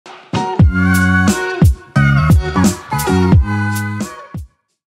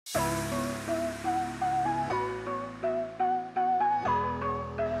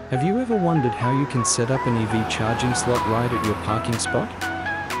how you can set up an EV charging slot right at your parking spot?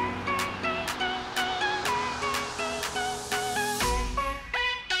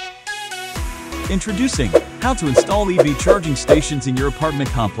 Introducing how to install EV charging stations in your apartment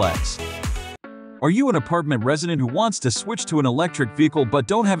complex. Are you an apartment resident who wants to switch to an electric vehicle but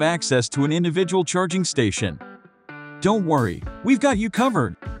don't have access to an individual charging station? Don't worry, we've got you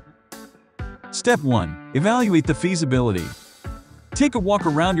covered. Step 1. Evaluate the feasibility. Take a walk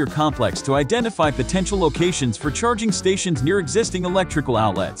around your complex to identify potential locations for charging stations near existing electrical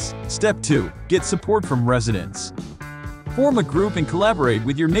outlets. Step 2. Get support from residents. Form a group and collaborate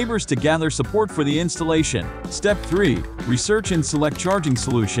with your neighbors to gather support for the installation. Step 3. Research and select charging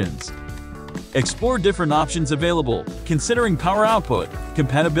solutions. Explore different options available, considering power output,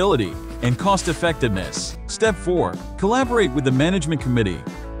 compatibility, and cost-effectiveness. Step 4. Collaborate with the management committee.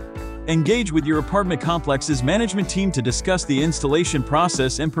 Engage with your apartment complex's management team to discuss the installation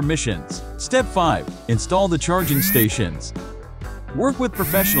process and permissions. Step 5. Install the charging stations. Work with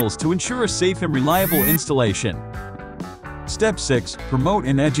professionals to ensure a safe and reliable installation. Step 6. Promote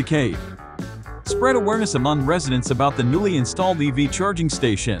and educate. Spread awareness among residents about the newly installed EV charging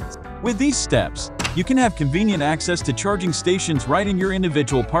stations. With these steps, you can have convenient access to charging stations right in your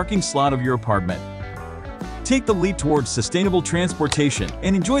individual parking slot of your apartment. Take the leap towards sustainable transportation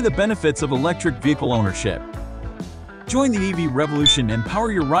and enjoy the benefits of electric vehicle ownership. Join the EV revolution and power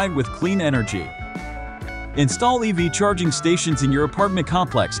your ride with clean energy. Install EV charging stations in your apartment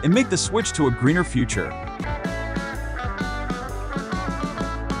complex and make the switch to a greener future.